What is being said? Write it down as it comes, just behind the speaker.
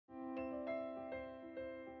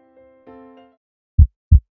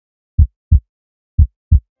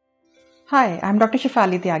Hi, I'm Dr.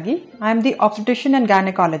 Shefali Tyagi. I'm the obstetrician and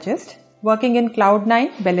gynecologist working in Cloud9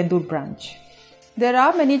 Bellandur branch. There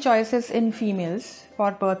are many choices in females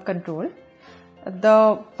for birth control.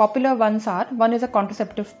 The popular ones are, one is a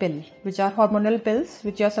contraceptive pill, which are hormonal pills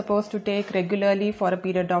which you're supposed to take regularly for a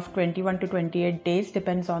period of 21 to 28 days,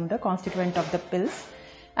 depends on the constituent of the pills,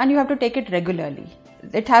 and you have to take it regularly.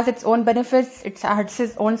 It has its own benefits, it has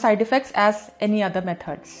its own side effects as any other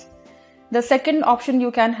methods. The second option you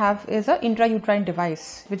can have is an intrauterine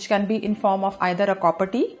device, which can be in form of either a copper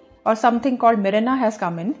T or something called Mirena has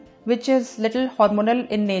come in, which is little hormonal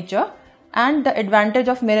in nature. And the advantage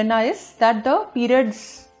of Mirena is that the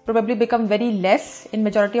periods probably become very less in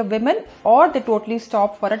majority of women, or they totally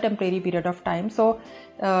stop for a temporary period of time. So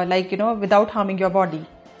without harming your body.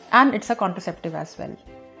 And it's a contraceptive as well.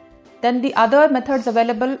 Then the other methods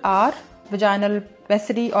available are vaginal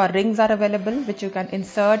pessary or rings are available, which you can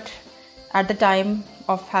insert at the time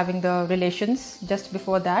of having the relations, just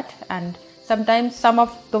before that, and sometimes some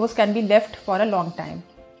of those can be left for a long time.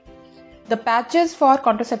 The patches for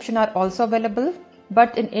contraception are also available,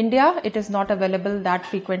 but in India it is not available that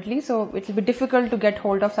frequently, so it will be difficult to get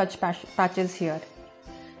hold of such patches here.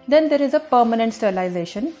 Then there is a permanent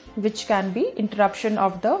sterilization, which can be interruption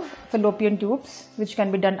of the fallopian tubes, which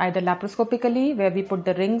can be done either laparoscopically, where we put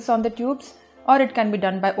the rings on the tubes, or it can be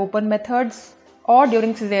done by open methods, or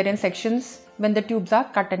during caesarean sections when the tubes are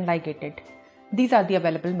cut and ligated. These are the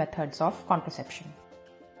available methods of contraception.